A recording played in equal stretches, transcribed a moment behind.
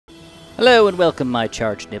Hello and welcome, my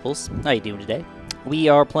charged nibbles. How you doing today? We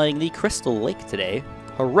are playing the Crystal Lake today,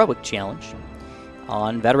 Heroic Challenge,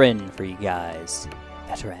 on Veteran for you guys.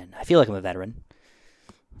 Veteran. I feel like I'm a veteran.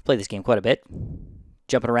 Played this game quite a bit.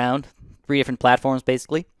 Jumping around. 3 different platforms,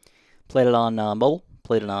 basically. Played it on mobile.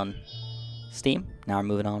 Played it on Steam. Now we're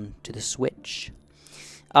moving on to the Switch.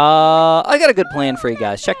 I got a good plan for you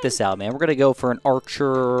guys. Check this out, man. We're going to go for an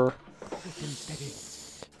Archer.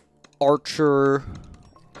 Oh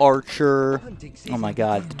my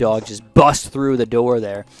god, the dog just bust through the door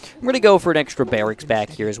there. We're going to go for an extra barracks back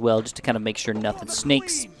here as well, just to kind of make sure nothing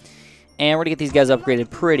snakes. And we're going to get these guys upgraded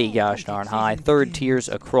pretty gosh darn high. 3rd tiers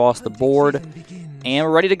across the board. And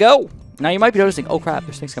we're ready to go. Now you might be noticing, oh crap,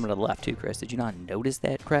 there's things coming to the left too, Chris. Did you not notice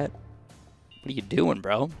that crap? What are you doing,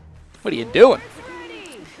 bro? What are you doing?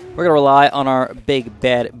 We're going to rely on our big,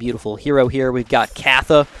 bad, beautiful hero here. We've got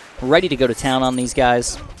Katha ready to go to town on these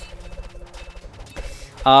guys.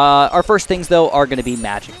 Our first things, though, are going to be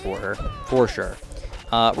magic for her, for sure.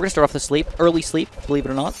 We're going to start off with sleep, early sleep, believe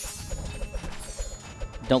it or not.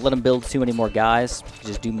 Don't let them build too many more guys.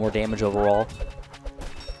 Just do more damage overall.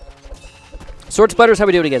 Sword Splitters, how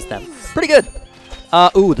we doing against them? Pretty good.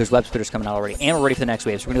 Ooh, there's Web Splitters coming out already, and we're ready for the next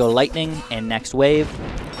wave. So we're going to go Lightning and next wave.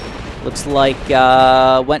 Looks like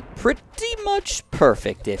went pretty much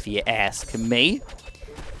perfect, if you ask me.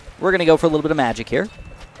 We're going to go for a little bit of magic here.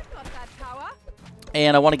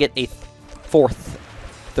 And I want to get a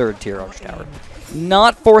 3rd tier Archer Tower.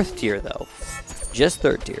 Not 4th tier, though. Just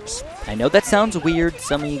 3rd tiers. I know that sounds weird.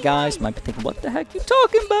 Some of you guys might be thinking, what the heck you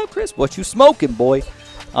talking about, Chris? What you smoking, boy?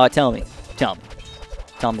 Tell me. Tell me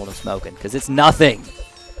what I'm smoking, because it's nothing.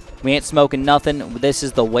 We ain't smoking nothing. This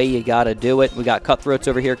is the way you got to do it. We got Cutthroats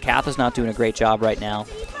over here. Katha's not doing a great job right now.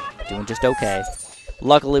 Doing just okay.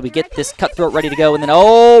 Luckily, we get this Cutthroat ready to go, and then,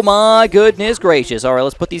 oh my goodness gracious. All right,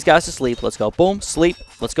 let's put these guys to sleep. Let's go. Boom, sleep.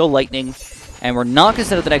 Let's go Lightning. And we're not going to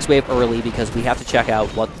set up the next wave early because we have to check out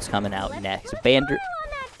what's coming out next. Bandersnatch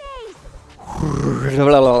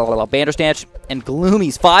and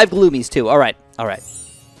Gloomies. 5 Gloomies, too. All right, all right.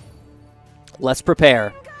 Let's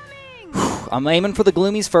prepare. I'm aiming for the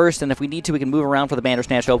Gloomies first, and if we need to, we can move around for the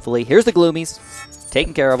Bandersnatch, hopefully. Here's the Gloomies.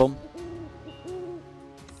 Taking care of them.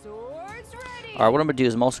 All right, what I'm going to do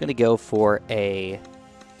is I'm also going to go for a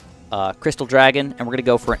Crystal Dragon, and we're going to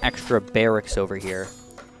go for an extra barracks over here.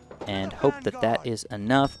 And hope that that is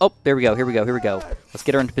enough. Oh, there we go, here we go, here we go. Let's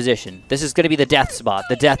get her into position. This is going to be the death spot,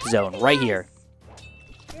 the death zone, right here.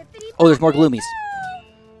 Oh, there's more Gloomies.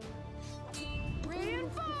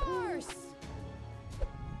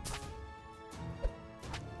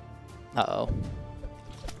 Uh-oh.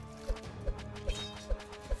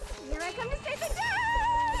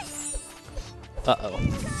 Uh-oh.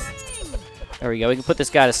 There we go. We can put this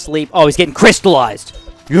guy to sleep. Oh, he's getting crystallized.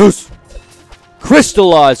 Yes!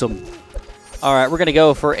 Crystallize him! Alright, we're going to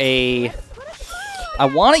go for a... I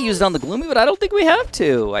want to use it on the Gloomy, but I don't think we have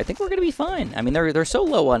to. I think we're going to be fine. I mean, they're so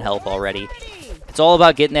low on health already. It's all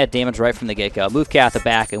about getting that damage right from the get-go. Move Katha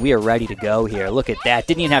back, and we are ready to go here. Look at that.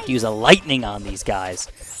 Didn't even have to use a Lightning on these guys.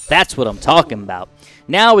 That's what I'm talking about.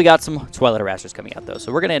 Now we got some Twilight Harassers coming out, though.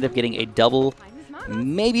 So we're going to end up getting a double,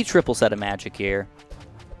 maybe triple set of magic here.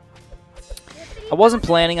 I wasn't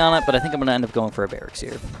planning on it, but I think I'm going to end up going for a barracks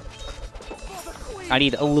here. I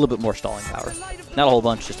need a little bit more stalling power. Not a whole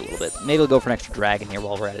bunch, just a little bit. Maybe we'll go for an extra dragon here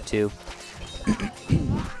while we're at it, too.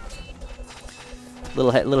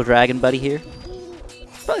 little dragon buddy here.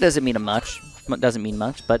 Probably doesn't mean much. Doesn't mean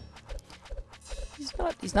much, but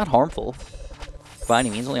he's not harmful by any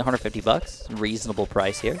means. Only 150 bucks. Reasonable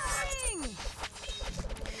price here.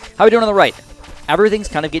 How are we doing on the right? Everything's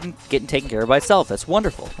kind of getting taken care of by itself. That's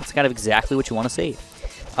wonderful. That's kind of exactly what you want to see.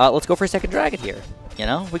 Let's go for a 2nd dragon here. You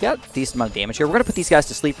know, we got a decent amount of damage here. We're going to put these guys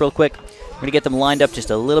to sleep real quick. We're going to get them lined up just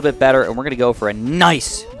a little bit better, and we're going to go for a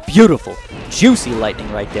nice, beautiful, juicy Lightning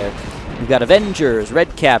right there. We've got Avengers,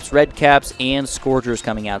 Red Caps, and Scourgers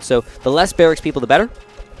coming out. So the less barracks people, the better,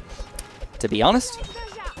 to be honest.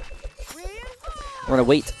 We're going to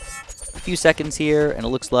wait a few seconds here, and it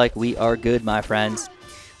looks like we are good, my friends.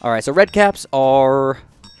 All right, so Red Caps are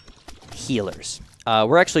healers.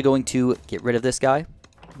 We're actually going to get rid of this guy.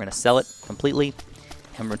 We're going to sell it completely.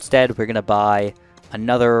 And instead, we're going to buy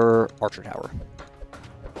another Archer Tower.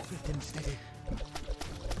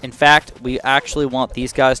 In fact, we actually want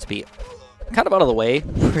these guys to be kind of out of the way,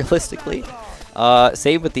 realistically.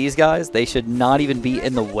 Same with these guys. They should not even be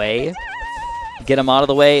in the way. Get them out of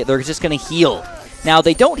the way. They're just going to heal. Now,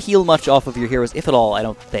 they don't heal much off of your heroes, if at all, I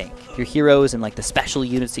don't think. Your heroes and like the special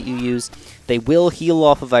units that you use, they will heal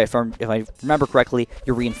off of, if I remember correctly,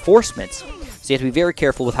 your reinforcements. So you have to be very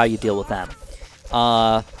careful with how you deal with them.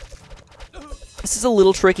 This is a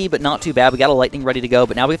little tricky, but not too bad. We got a lightning ready to go,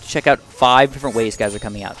 but now we have to check out 5 different ways guys are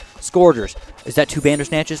coming out. Scourgers. Is that 2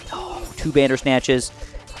 Bandersnatches? No, 2 Bandersnatches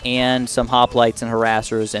and some hoplites and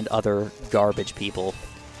harassers and other garbage people.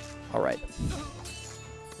 All right.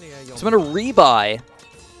 So I'm going to rebuy,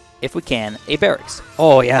 if we can, a barracks.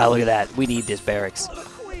 Oh, yeah, look at that. We need this barracks.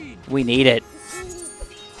 We need it.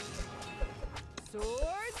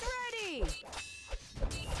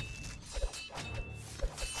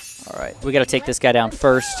 All right, we got to take this guy down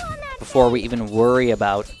first before we even worry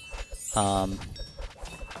about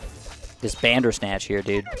this Bandersnatch here,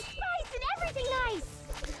 dude.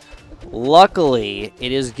 Luckily,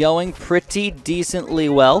 it is going pretty decently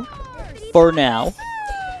well for now.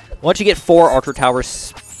 Once you get 4 Archer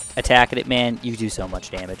Towers attacking it, man, you do so much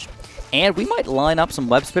damage. And we might line up some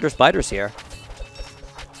Web Spitter Spiders here.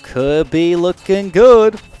 Could be looking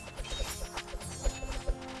good.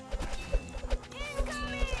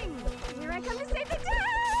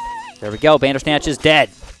 There we go. Bandersnatch is dead.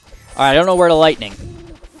 All right, I don't know where to lightning.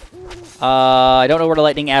 I don't know where to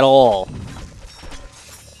lightning at all.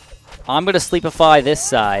 I'm going to sleepify this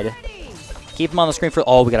side. Keep him on the screen for...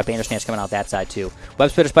 Oh, we got a Bandersnatch coming out that side, too. Web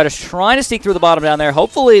Spitter Spiders trying to sneak through the bottom down there.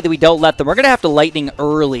 Hopefully that we don't let them. We're going to have to lightning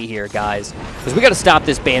early here, guys. Because we got to stop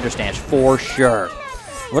this Bandersnatch for sure.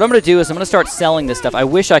 What I'm going to do is I'm going to start selling this stuff. I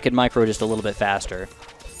wish I could micro just a little bit faster.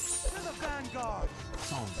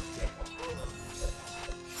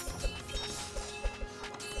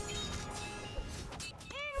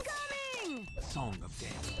 Song of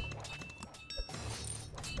Death.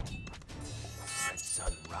 Red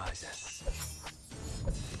sun rises.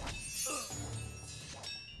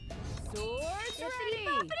 Swords ready.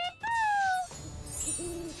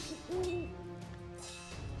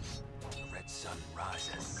 The red sun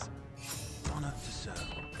rises. Honor to serve.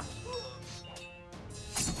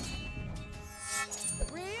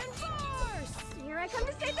 Reinforce. Here I come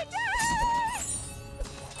to save the day.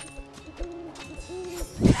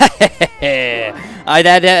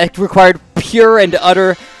 That required pure and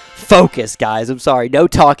utter focus, guys. I'm sorry. No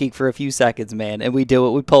talking for a few seconds, man. And we do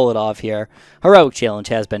it. We pull it off here. Heroic challenge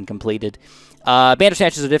has been completed.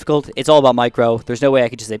 Bandersnatches are difficult. It's all about micro. There's no way I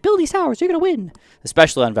could just say, build these towers. You're going to win.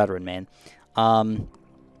 Especially on veteran, man. And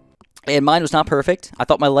mine was not perfect. I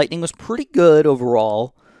thought my lightning was pretty good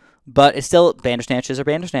overall. But it's still, Bandersnatches are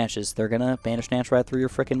Bandersnatches. They're going to Bandersnatch right through your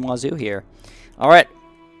frickin' wazoo here. All right.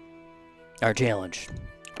 Our challenge.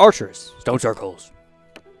 Archers. Stone circles.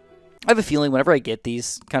 I have a feeling whenever I get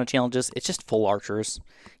these kind of challenges, it's just full archers.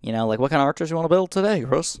 You know, like, what kind of archers you want to build today,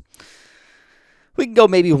 Chris? We can go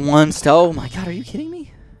maybe 1 stone. Oh my god, are you kidding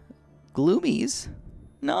me? Gloomies?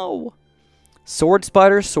 No. Sword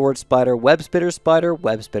spider, web spitter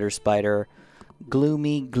spider,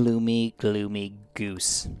 gloomy, gloomy, gloomy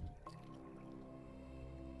goose.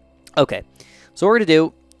 Okay, so what we're going to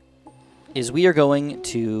do is we are going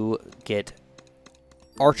to get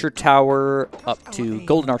Archer Tower up to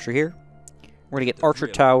Golden Archer here. We're going to get Archer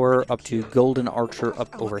Tower up to Golden Archer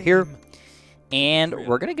up over here. And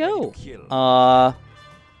we're going to go.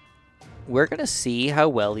 We're going to see how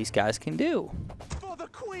well these guys can do. For the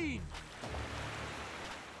queen.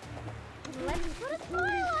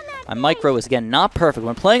 My micro is, again, not perfect.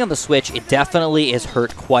 When playing on the Switch, it definitely is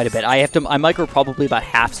hurt quite a bit. I micro probably about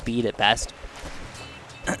half speed at best.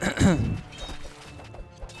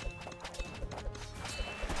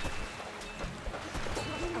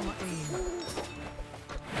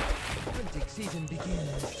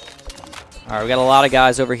 Alright, we got a lot of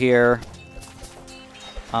guys over here.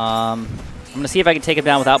 I'm going to see if I can take him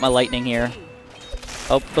down without my lightning here.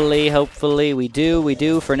 Hopefully we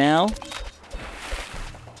do for now.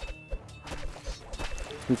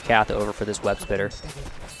 Move Katha over for this web spitter.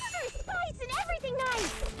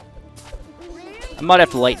 I might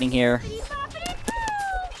have to lightning here.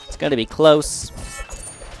 It's going to be close.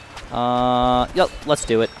 Yep, let's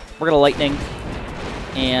do it. We're going to lightning.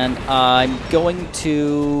 And I'm going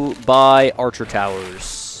to buy Archer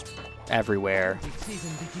Towers everywhere.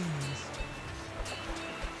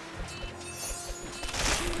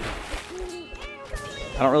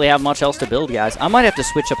 I don't really have much else to build, guys. I might have to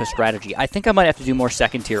switch up a strategy. I think I might have to do more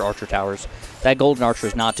second-tier Archer Towers. That Golden Archer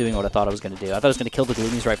is not doing what I thought I was going to do. I thought I was going to kill the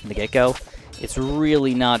Gloomies right from the get-go. It's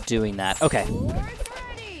really not doing that. Okay.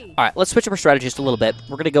 Alright, let's switch up our strategy just a little bit.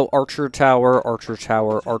 We're going to go Archer Tower, Archer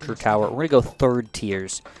Tower, Archer Tower. We're going to go third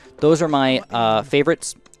tiers. Those are my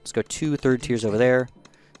favorites. Let's go 2 third tiers over there.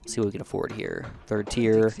 Let's see what we can afford here. Third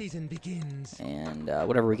tier. And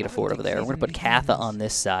whatever we can afford over there. We're going to put Katha on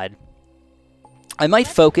this side. I might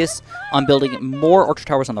focus on building more Archer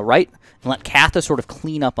Towers on the right and let Katha sort of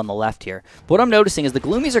clean up on the left here. But what I'm noticing is the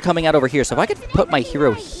Gloomies are coming out over here, so if I could put my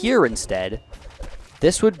hero here instead,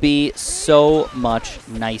 This would be so much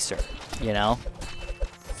nicer, you know?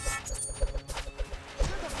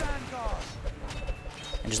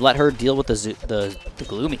 And just let her deal with the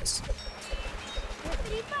gloomies.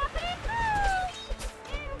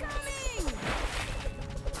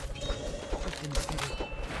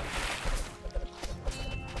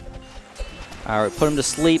 Alright, put him to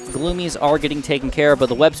sleep. Gloomies are getting taken care of, but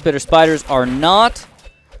the web spitter spiders are not.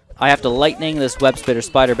 I have to lightning this web spitter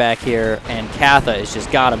spider back here, and Katha has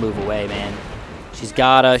just got to move away, man. She's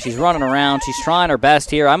running around. She's trying her best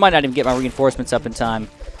here. I might not even get my reinforcements up in time.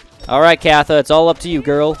 Alright, Katha, it's all up to you,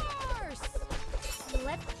 girl.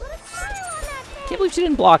 Can't believe she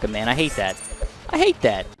didn't block him, man. I hate that. I hate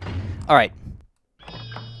that. Alright.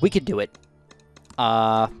 We could do it.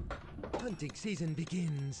 Hunting season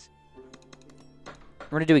begins.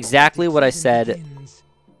 We're going to do exactly what I said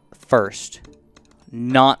first,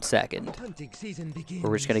 not second.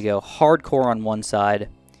 We're just going to go hardcore on one side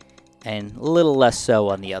and a little less so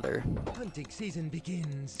on the other. And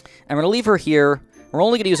we're going to leave her here. We're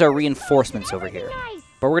only going to use our reinforcements over here.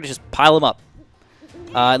 But we're going to just pile them up.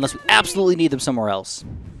 Unless we absolutely need them somewhere else.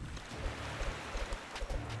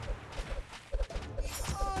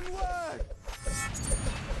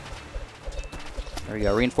 There we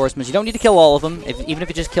go, reinforcements. You don't need to kill all of them. Even if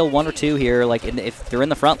you just kill one or two here, like if they're in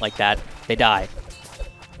the front like that, they die.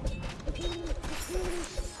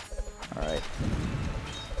 All right.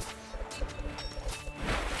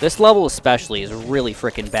 This level especially is really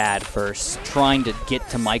freaking bad for trying to get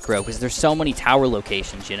to micro because there's so many tower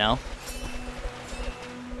locations, you know?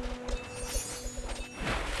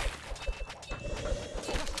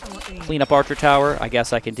 Clean up Archer Tower. I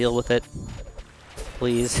guess I can deal with it.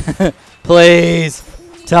 Please. Please!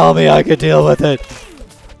 Tell me I can deal with it!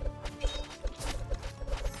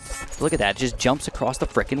 Look at that. It just jumps across the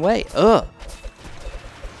frickin' way. Ugh!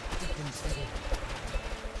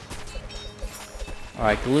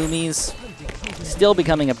 Alright, Gloomies. Still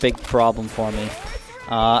becoming a big problem for me.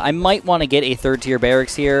 I might want to get a third tier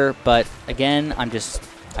barracks here, but again, I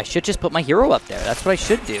should just put my hero up there. That's what I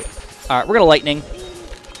should do. Alright, we're gonna lightning.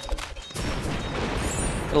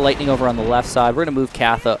 Lightning over on the left side. We're going to move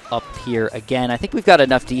Katha up here again. I think we've got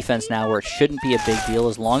enough defense now where it shouldn't be a big deal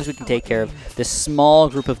as long as we can take care of this small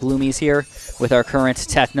group of gloomies here with our current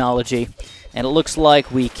technology. And it looks like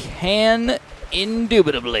we can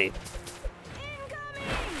indubitably.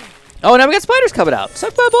 Oh, now we got spiders coming out.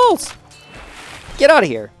 Suck my balls. Get out of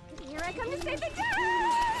here. Here I come to save the day.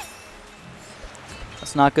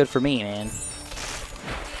 That's not good for me, man.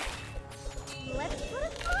 Let's put a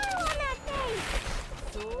smile on that face.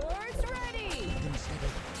 Swords ready.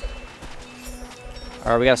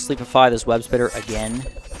 Alright, we gotta sleepify this web spitter again.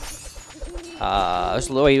 There's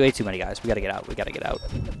way too many guys. We gotta get out. We gotta get out.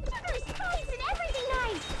 There's spice and everything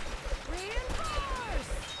nice. Reinforce.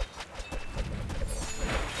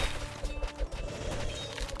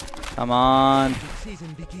 Come on.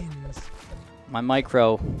 Season begins. My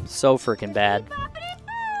micro, so freaking bad.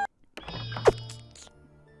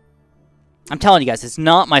 I'm telling you guys, it's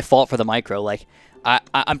not my fault for the micro. Like,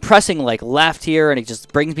 I'm pressing like left here, and it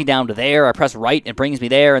just brings me down to there. I press right, and it brings me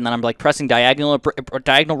there, and then I'm like pressing diagonal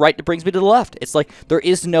right, it brings me to the left. It's like there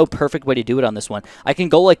is no perfect way to do it on this one. I can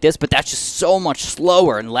go like this, but that's just so much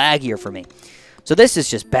slower and laggier for me. So this is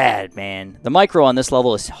just bad, man. The micro on this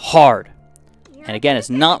level is hard, and again, it's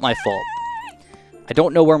not my fault. I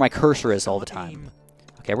don't know where my cursor is all the time.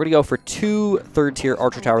 Okay, we're going to go for 2 third-tier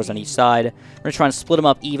archer towers on each side. We're going to try and split them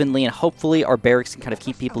up evenly, and hopefully our barracks can kind of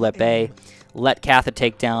keep people at bay. Let Katha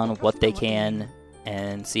take down what they can,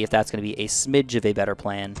 and see if that's going to be a smidge of a better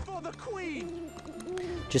plan.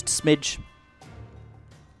 Just a smidge.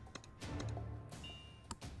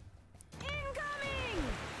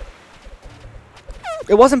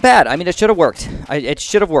 It wasn't bad. I mean, it should have worked. It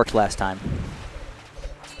should have worked last time.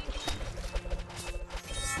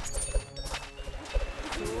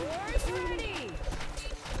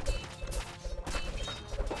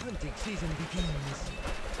 Season begins.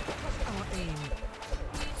 Our aim.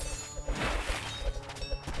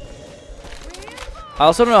 I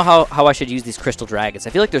also don't know how I should use these crystal dragons. I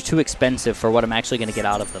feel like they're too expensive for what I'm actually going to get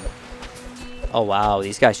out of them. Oh, wow.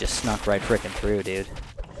 These guys just snuck right frickin' through, dude.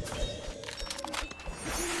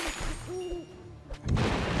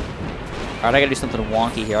 Alright, I gotta do something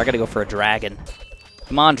wonky here. I gotta go for a dragon.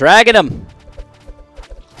 Come on, dragon him!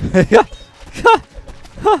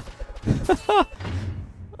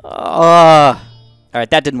 Alright,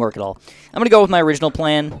 that didn't work at all. I'm gonna go with my original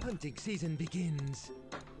plan. Hunting season begins.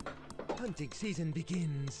 Hunting season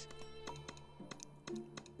begins.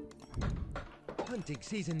 Hunting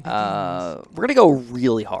season begins. We're gonna go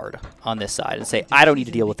really hard on this side and say, I don't need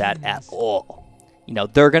to deal with that at all. you know,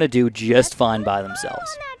 they're going to do just fine by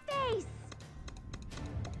themselves.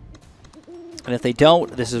 And if they don't,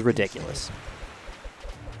 this is ridiculous.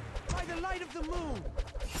 By the light of the moon.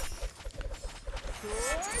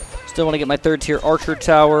 Still want to get my 3rd tier archer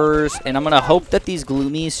towers, and I'm going to hope that these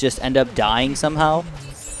gloomies just end up dying somehow.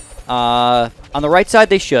 On the right side,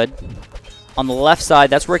 they should. On the left side,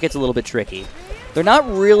 that's where it gets a little bit tricky. They're not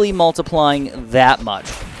really multiplying that much.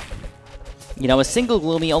 You know, a single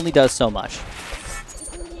gloomy only does so much.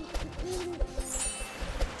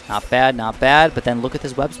 Not bad, but then look at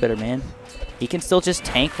this web spitter, man. He can still just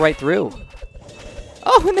tank right through.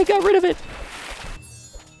 Oh, and they got rid of it.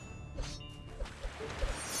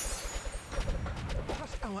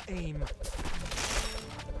 Trust our aim.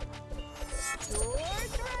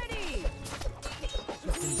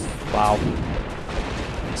 Wow.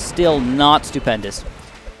 Still not stupendous.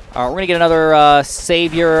 We're going to get another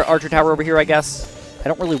Savior Archer Tower over here, I guess. I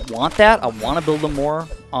don't really want that. I want to build them more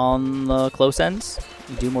on the close ends.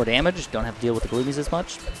 You do more damage. Don't have to deal with the Gloomies as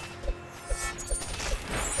much.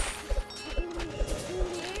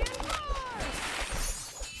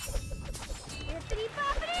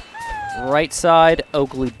 Right side,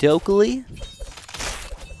 Oakley Dokley.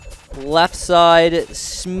 Left side,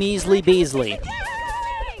 Smeasley Beasley.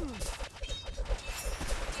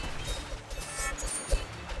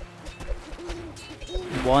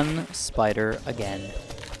 One spider again.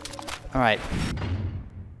 All right.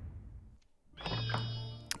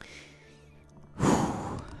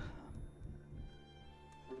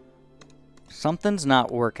 Something's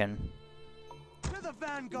not working.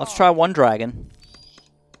 Let's try one dragon.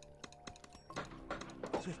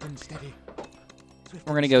 Swift and steady.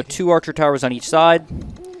 We're gonna go 2 archer towers on each side.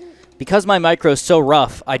 Because my micro is so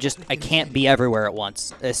rough, I can't be everywhere at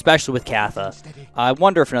once, especially with Katha. I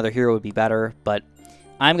wonder if another hero would be better, but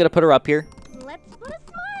I'm gonna put her up here. Let's put a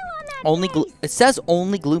smile on that face. It says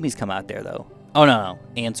only gloomies come out there though. Oh no,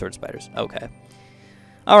 and sword spiders. Okay.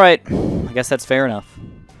 All right, I guess that's fair enough.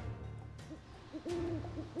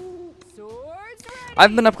 I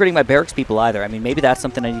haven't been upgrading my barracks people either. I mean, maybe that's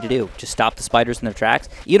something I need to do. Just stop the spiders in their tracks.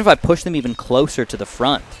 Even if I push them even closer to the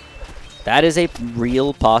front. That is a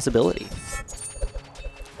real possibility.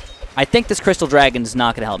 I think this Crystal Dragon is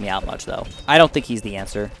not going to help me out much, though. I don't think he's the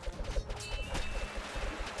answer.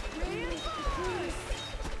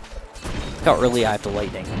 Look how early I have to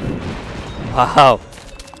lightning. Wow.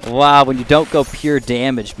 Wow, when you don't go pure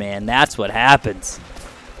damage, man, that's what happens.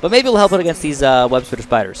 But maybe it'll help out against these web spitter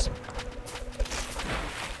spiders.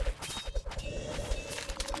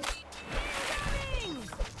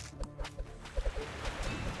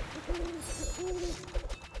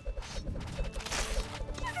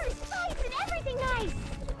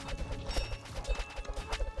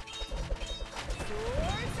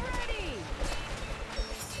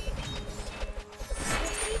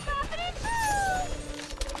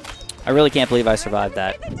 I really can't believe I survived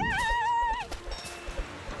that.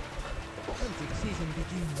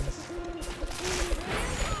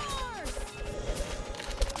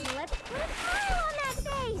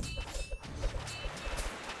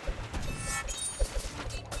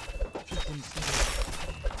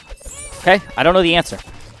 Okay, I don't know the answer.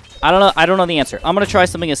 I don't know the answer. I'm gonna try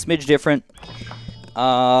something a smidge different.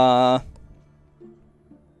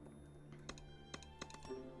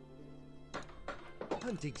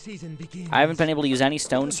 I haven't been able to use any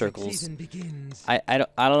stone circles. I don't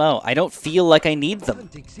know. I don't feel like I need them.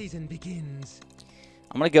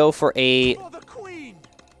 I'm gonna go for a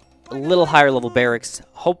little higher level barracks.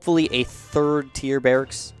 Hopefully a 3rd tier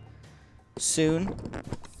barracks soon.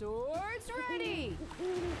 Swords ready.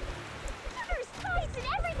 There's spice and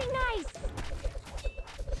everything nice.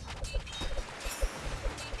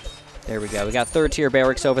 There we go. We got 3rd tier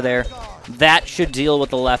barracks over there. That should deal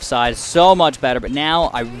with the left side so much better, but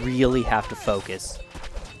now I really have to focus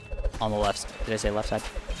on the left side. Did I say left side?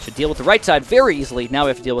 Should deal with the right side very easily. Now we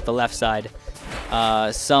have to deal with the left side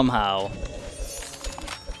somehow.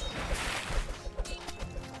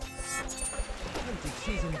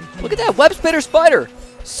 Look at that web spitter spider.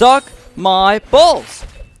 Suck my balls.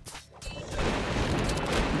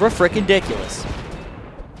 We're frickin' ridiculous.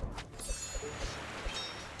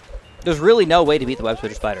 There's really no way to beat the web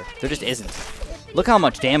spitter spider. There just isn't. Look how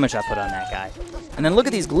much damage I put on that guy. And then look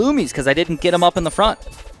at these gloomies because I didn't get him up in the front.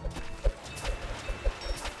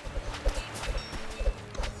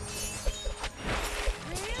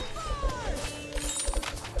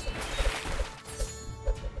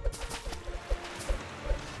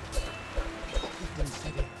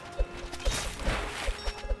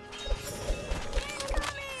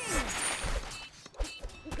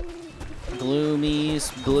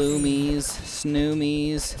 Gloomies, bloomies,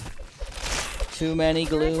 snoomies. Too many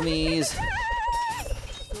gloomies.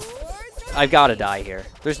 I've got to die here.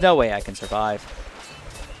 There's no way I can survive.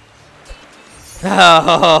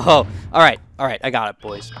 Oh, all right. I got it,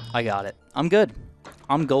 boys. I got it. I'm good.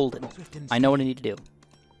 I'm golden. I know what I need to do.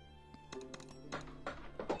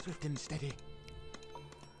 Swift and steady.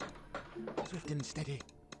 Swift and steady.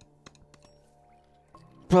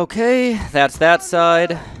 Okay, that's that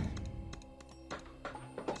side.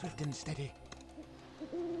 Swift and steady.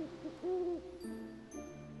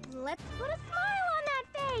 Let's put a smile on that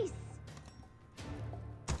face.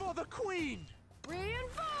 For the queen.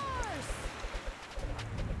 Reinforce.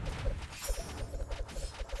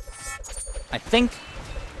 I think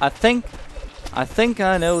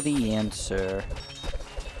I know the answer.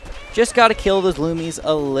 Just gotta kill those loomies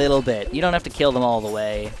a little bit. You don't have to kill them all the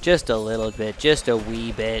way. Just a little bit. Just a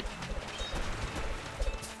wee bit.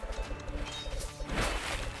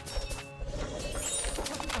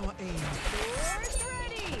 Our aim. Swords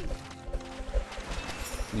ready.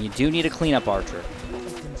 You do need a cleanup archer.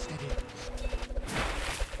 Swift and steady.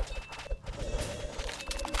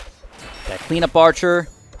 That cleanup archer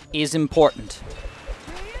is important.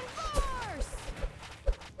 Reinforce.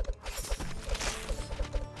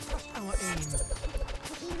 Our aim.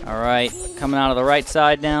 Alright, coming out of the right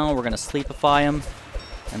side now. We're gonna sleepify him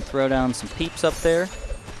and throw down some peeps up there. Incoming.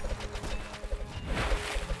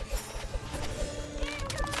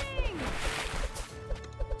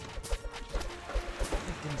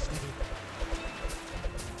 Swift and steady.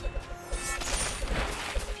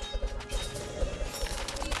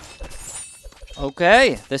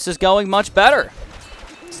 Okay, this is going much better.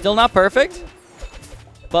 Still not perfect,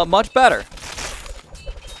 but much better.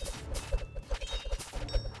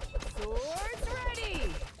 Swords ready.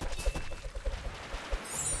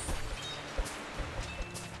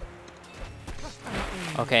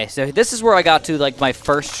 Okay, so this is where I got to, like, my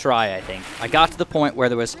first try, I think. I got to the point where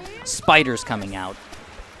there was spiders coming out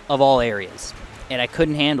of all areas, and I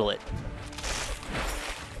couldn't handle it.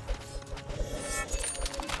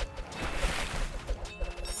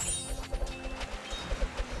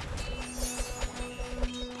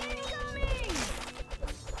 Incoming.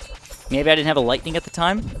 Maybe I didn't have a lightning at the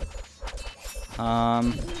time. Swift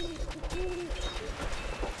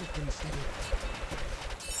and steady.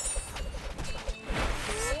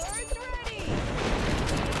 Swords ready.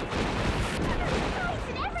 Nice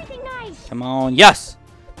and everything nice. Come on. Yes!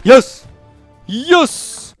 Yes!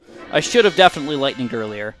 Yes! I should have definitely lightninged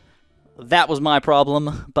earlier. That was my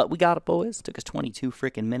problem, but we got it, boys. Took us 22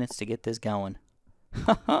 freaking minutes to get this going.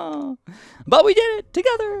 But we did it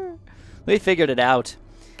together! We figured it out.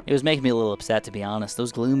 It was making me a little upset, to be honest.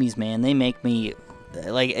 Those gloomies, man, they make me...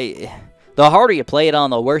 Like, the harder you play it on,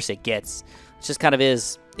 the worse it gets. It just kind of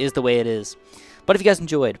is the way it is. But if you guys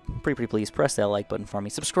enjoyed, pretty please press that like button for me.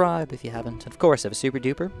 Subscribe if you haven't. And of course, have a super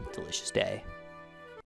duper delicious day.